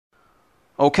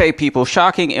Okay, people,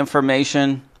 shocking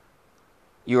information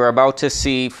you are about to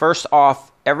see. First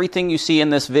off, everything you see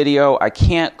in this video, I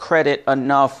can't credit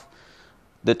enough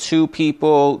the two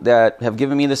people that have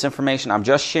given me this information. I'm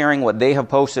just sharing what they have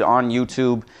posted on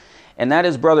YouTube, and that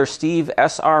is Brother Steve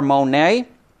S.R. Monet,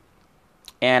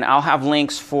 and I'll have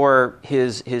links for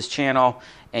his channel,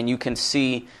 and you can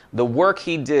see the work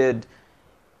he did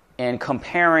in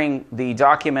comparing the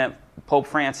document Pope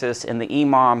Francis and the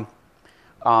Imam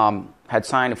had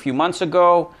signed a few months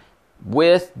ago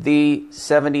with the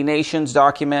 70 Nations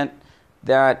document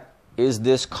that is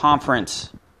this conference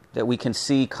that we can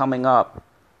see coming up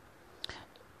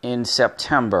in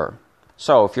September.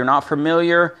 So if you're not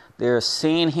familiar, there's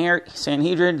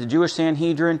Sanhedrin, the Jewish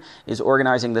Sanhedrin is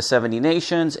organizing the 70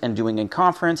 Nations and doing a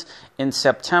conference in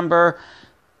September,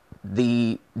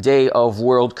 the day of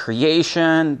world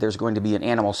creation. There's going to be an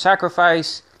animal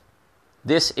sacrifice.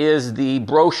 This is the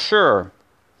brochure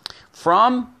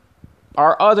from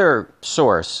our other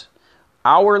source,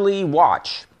 Hourly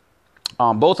Watch,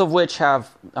 both of which have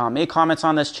made comments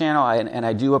on this channel, and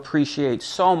I do appreciate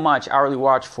so much Hourly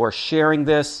Watch for sharing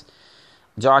this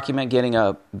document, getting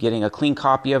a clean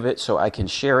copy of it so I can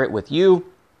share it with you.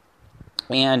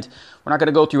 And we're not going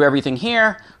to go through everything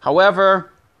here.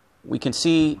 However, we can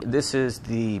see this is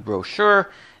the brochure,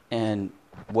 and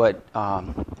what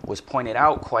was pointed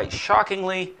out quite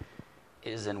shockingly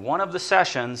is in one of the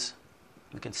sessions,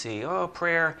 you can see,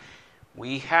 prayer,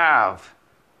 we have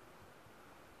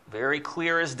very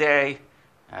clear as day,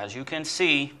 as you can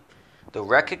see, the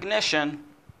recognition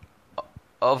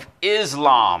of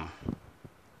Islam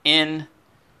in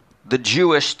the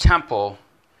Jewish temple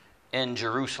in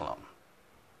Jerusalem.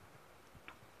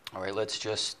 All right, let's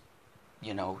just,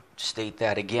 state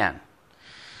that again.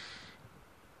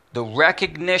 The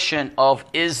recognition of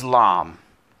Islam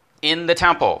in the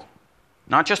temple,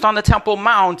 not just on the Temple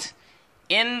Mount,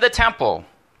 in the temple.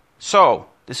 So,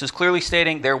 this is clearly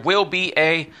stating there will be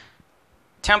a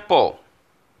temple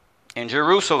in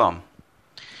Jerusalem.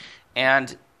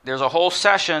 And there's a whole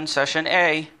session, session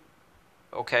A,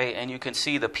 okay, and you can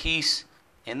see the peace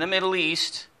in the Middle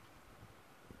East,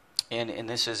 and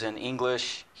this is in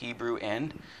English, Hebrew,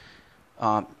 and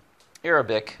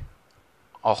Arabic,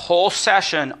 a whole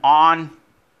session on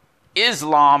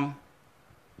Islam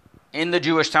in the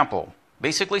Jewish temple.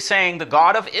 Basically saying the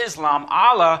God of Islam,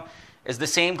 Allah, is the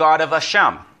same God of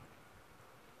Hashem.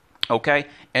 Okay?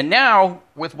 And now,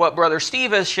 with what Brother Steve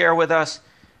has shared with us,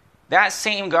 that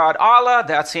same God Allah,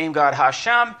 that same God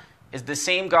Hashem, is the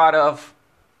same God of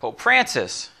Pope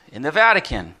Francis in the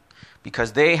Vatican,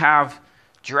 because they have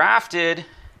drafted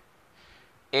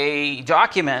a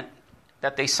document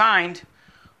that they signed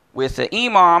with the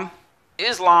Imam,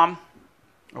 Islam,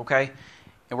 okay?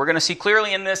 And we're going to see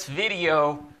clearly in this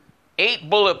video 8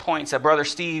 bullet points that Brother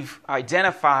Steve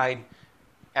identified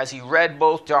as he read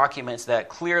both documents that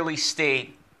clearly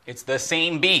state it's the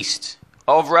same beast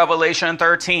of Revelation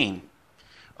 13.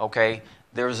 Okay,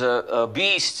 there's a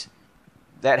beast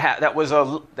that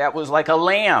was like a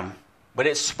lamb, but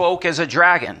it spoke as a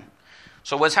dragon.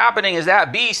 So what's happening is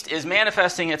that beast is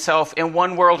manifesting itself in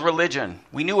one world religion.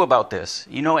 We knew about this.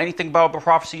 You know anything about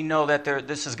prophecy, you know that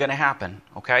this is going to happen.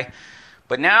 Okay.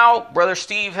 But now, Brother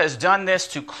Steve has done this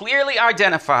to clearly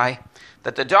identify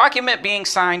that the document being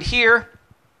signed here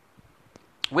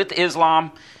with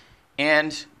Islam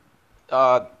and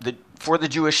for the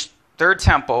Jewish Third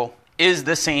Temple is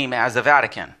the same as the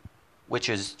Vatican, which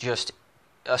is just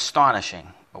astonishing.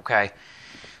 Okay,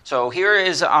 so here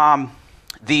is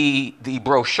the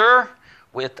brochure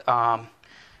with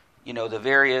the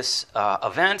various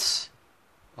events.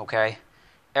 Okay,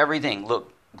 everything.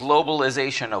 Look.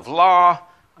 Globalization of law.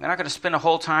 I'm not going to spend a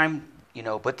whole time,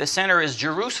 but the center is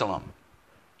Jerusalem,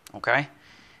 okay?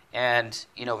 And,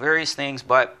 various things,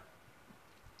 but,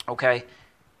 okay,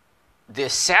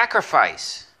 this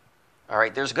sacrifice, all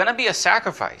right, there's going to be a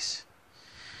sacrifice,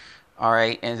 all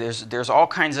right, and there's all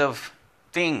kinds of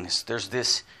things. There's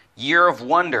this year of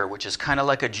wonder, which is kind of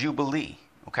like a jubilee,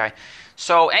 okay?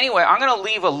 So, anyway, I'm going to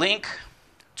leave a link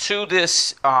to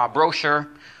this brochure,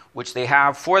 which they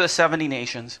have for the 70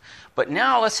 nations. But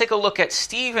now let's take a look at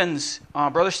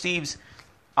Brother Steve's,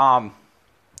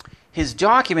 his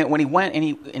document when he went and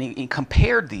he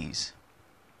compared these.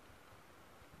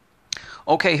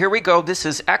 Okay, here we go. This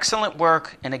is excellent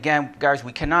work. And again, guys,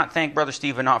 we cannot thank Brother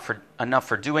Steve enough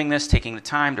for doing this, taking the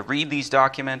time to read these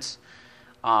documents,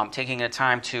 taking the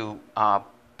time to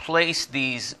place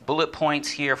these bullet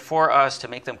points here for us to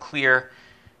make them clear,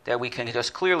 that we can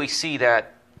just clearly see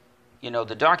that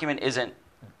the document isn't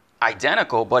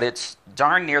identical, but it's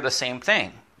darn near the same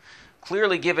thing.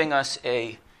 Clearly giving us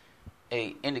a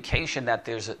a indication that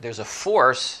there's a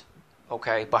force,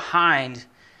 okay, behind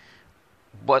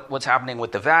what's happening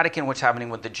with the Vatican, what's happening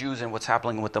with the Jews, and what's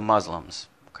happening with the Muslims,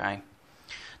 okay?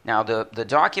 Now, the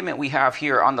document we have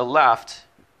here on the left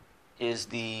is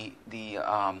the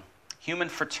Human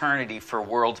Fraternity for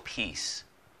World Peace.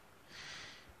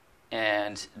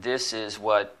 And this is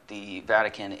what the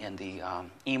Vatican and the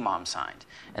Imam signed.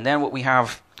 And then what we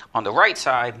have on the right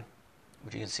side,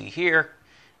 which you can see here,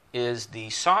 is the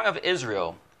Song of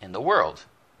Israel in the world.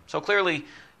 So clearly,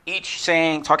 each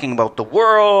talking about the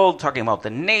world, talking about the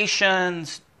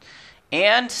nations,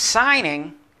 and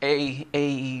signing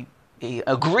a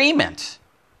agreement.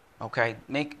 Okay,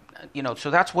 so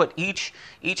that's what each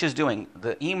is doing.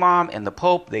 The Imam and the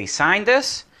Pope, they signed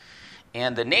this.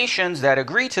 And the nations that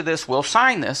agree to this will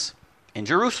sign this in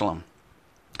Jerusalem.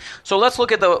 So let's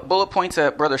look at the bullet points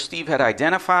that Brother Steve had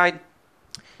identified.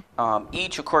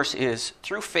 Each, of course, is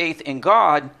through faith in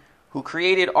God who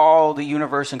created all the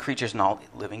universe and creatures and all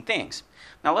living things.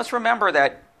 Now let's remember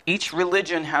that each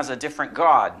religion has a different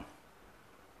God.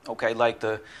 Okay, like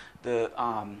the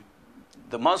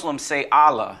Muslims say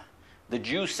Allah. The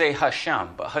Jews say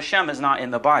Hashem. But Hashem is not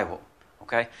in the Bible.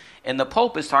 Okay? And the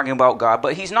Pope is talking about God,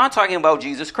 but he's not talking about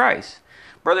Jesus Christ.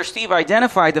 Brother Steve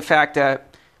identified the fact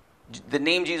that the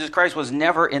name Jesus Christ was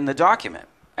never in the document,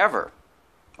 ever.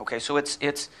 Okay, so it's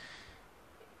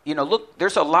look,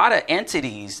 there's a lot of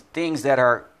entities, things that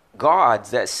are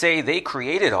gods that say they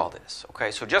created all this.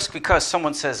 Okay, so just because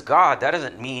someone says God, that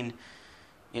doesn't mean,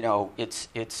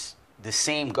 it's the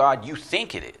same God you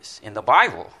think it is in the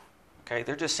Bible. Okay,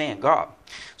 they're just saying God.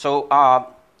 So,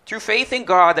 through faith in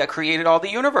God that created all the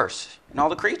universe and all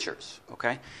the creatures,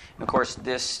 okay? And of course,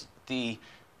 the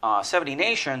 70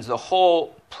 nations, the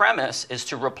whole premise is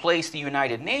to replace the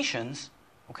United Nations,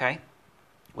 okay,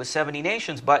 with 70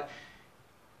 nations, but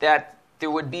that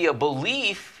there would be a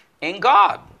belief in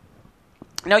God.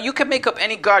 Now, you can make up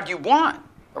any God you want,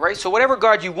 all right? So whatever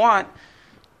God you want,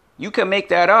 you can make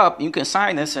that up, you can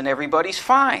sign this, and everybody's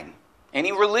fine.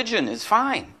 Any religion is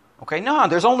fine. Okay, no,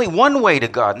 there's only one way to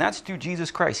God, and that's through Jesus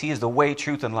Christ. He is the way,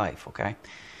 truth, and life, okay?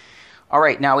 All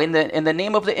right, now in the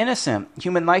name of the innocent,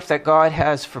 human life that God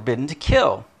has forbidden to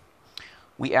kill,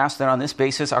 we ask that on this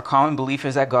basis, our common belief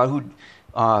is that God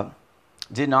who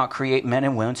did not create men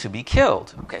and women to be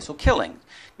killed. Okay, so killing.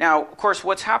 Now, of course,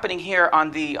 what's happening here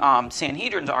on the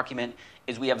Sanhedrin document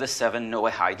is we have the 7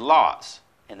 Noahide laws,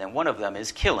 and then one of them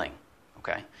is killing,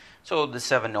 okay? So the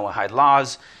 7 Noahide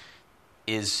laws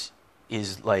is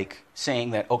like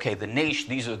saying that, okay,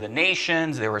 these are the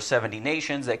nations. There were 70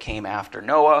 nations that came after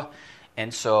Noah.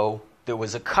 And so there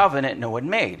was a covenant Noah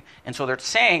made. And so they're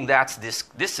saying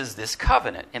this is this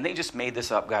covenant. And they just made this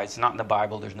up, guys. It's not in the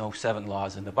Bible. There's no 7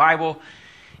 laws in the Bible.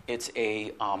 It's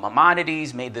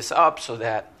Maimonides made this up so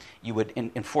that you would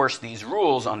enforce these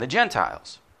rules on the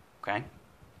Gentiles. Okay?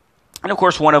 And of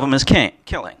course, one of them is killing.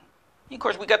 And of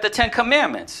course, we got the 10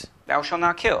 Commandments. Thou shalt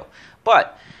not kill.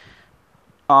 But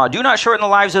do not shorten the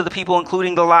lives of the people,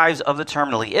 including the lives of the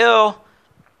terminally ill.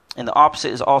 And the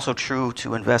opposite is also true,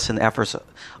 to invest in efforts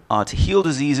to heal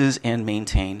diseases and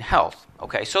maintain health.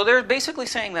 Okay, so they're basically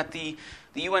saying that the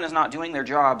UN is not doing their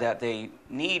job, that they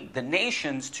need the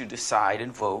nations to decide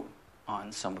and vote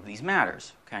on some of these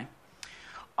matters. Okay,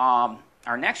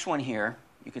 our next one here,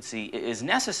 you can see, it is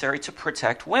necessary to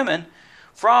protect women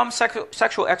from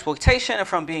sexual exploitation and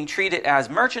from being treated as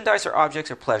merchandise or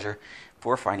objects of pleasure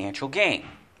for financial gain.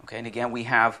 Okay, and again, we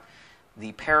have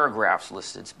the paragraphs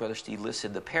listed. Brother Steve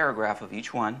listed the paragraph of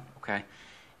each one. Okay,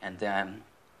 and then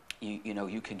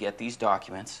you can get these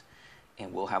documents,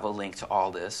 and we'll have a link to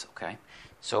all this. Okay,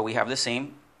 so we have the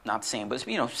same, not the same, but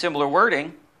similar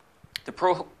wording: the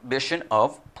prohibition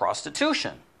of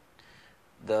prostitution,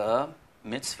 the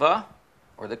mitzvah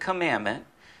or the commandment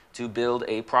to build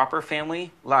a proper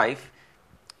family life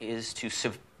is to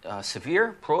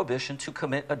severe prohibition to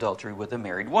commit adultery with a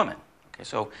married woman. Okay,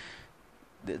 so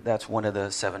that's one of the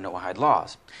 7 Noahide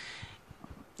laws.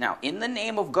 Now, in the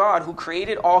name of God, who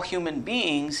created all human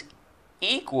beings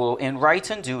equal in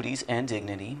rights and duties and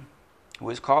dignity, who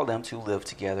has called them to live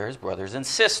together as brothers and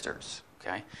sisters.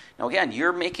 Okay. Now, again,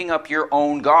 you're making up your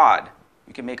own God.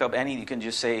 You can make up you can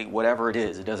just say whatever it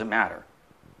is. It doesn't matter.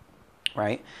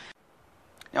 Right?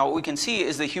 Now, what we can see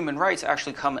is that human rights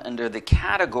actually come under the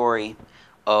category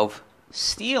of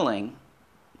stealing,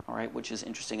 all right, which is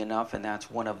interesting enough, and that's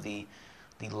one of the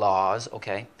laws,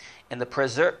 okay? And the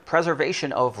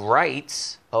preservation of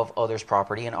rights of others'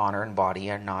 property and honor and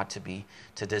body are not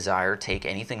to desire, take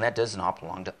anything that does not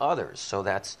belong to others. So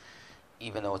that's,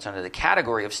 even though it's under the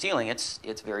category of stealing, it's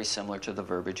very similar to the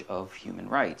verbiage of human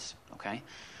rights, okay?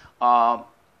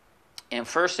 and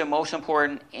first and most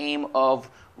important aim of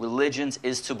religions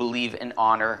is to believe and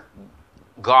honor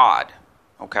God.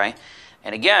 Okay?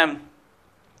 And again,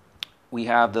 we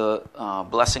have the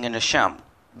blessing in Hashem.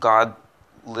 God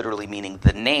literally meaning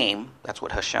the name. That's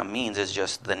what Hashem means, is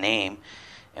just the name,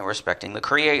 and respecting the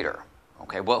Creator.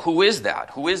 Okay, well, who is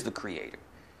that? Who is the Creator?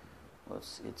 Well,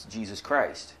 it's Jesus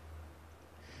Christ.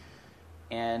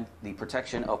 And the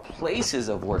protection of places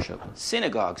of worship,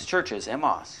 synagogues, churches, and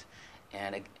mosques.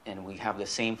 And we have the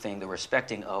same thing, the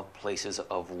respecting of places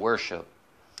of worship.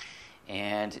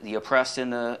 And the oppressed in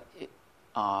the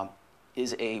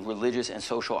is a religious and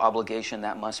social obligation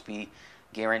that must be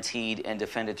guaranteed and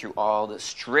defended through all the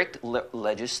strict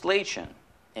legislation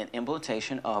and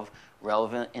implementation of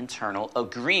relevant internal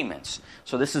agreements.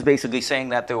 So this is basically saying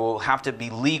that there will have to be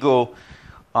legal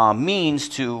means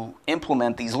to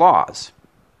implement these laws.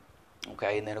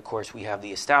 Okay, and then of course we have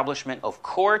the establishment of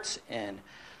courts and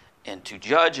to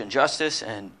judge and justice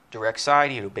and direct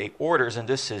society to obey orders and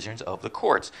decisions of the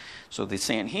courts. So the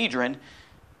Sanhedrin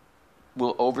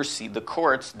will oversee the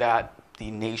courts that the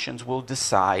nations will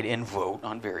decide and vote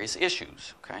on various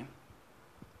issues. Okay,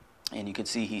 and you can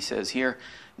see he says here,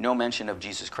 no mention of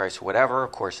Jesus Christ, whatever.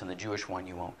 Of course, in the Jewish one,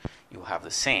 you will have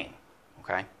the same.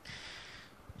 Okay,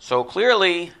 so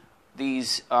clearly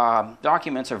these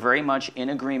documents are very much in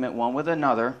agreement one with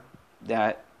another.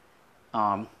 That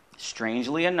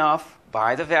strangely enough,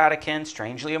 by the Vatican,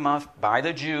 strangely enough, by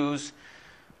the Jews,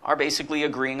 are basically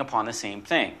agreeing upon the same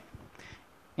thing.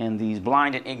 And these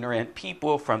blind and ignorant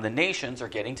people from the nations are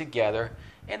getting together,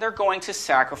 and they're going to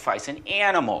sacrifice an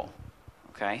animal,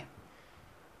 okay,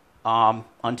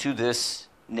 unto this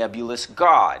nebulous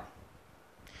god.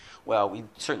 Well, we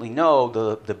certainly know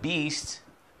the beast,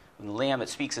 the lamb that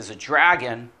speaks as a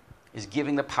dragon, is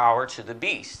giving the power to the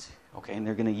beast, okay, and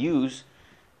they're going to use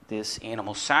this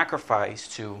animal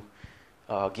sacrifice to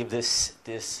give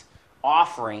this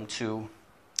offering to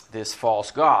this false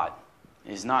god.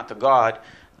 It is not the God,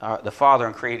 the Father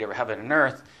and Creator of heaven and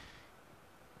earth,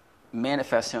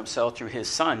 manifests himself through his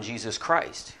Son, Jesus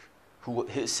Christ, who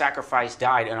his sacrifice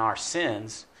died in our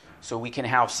sins so we can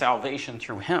have salvation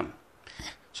through him.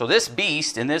 So this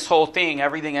beast and this whole thing,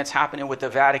 everything that's happening with the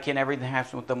Vatican, everything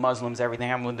happening with the Muslims, everything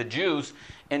happening with the Jews,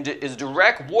 and is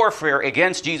direct warfare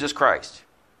against Jesus Christ.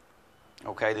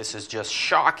 Okay, this is just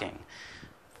shocking.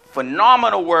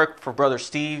 Phenomenal work for Brother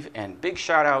Steve, and big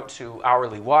shout out to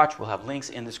Hourly Watch. We'll have links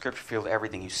in the scripture field to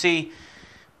everything you see.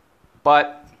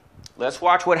 But let's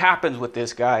watch what happens with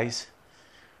this, guys.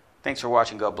 Thanks for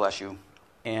watching. God bless you.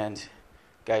 And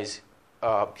guys,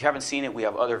 if you haven't seen it, we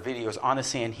have other videos on the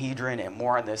Sanhedrin and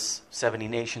more on this 70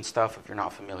 nation stuff if you're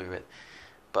not familiar with it.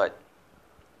 But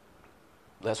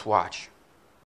let's watch.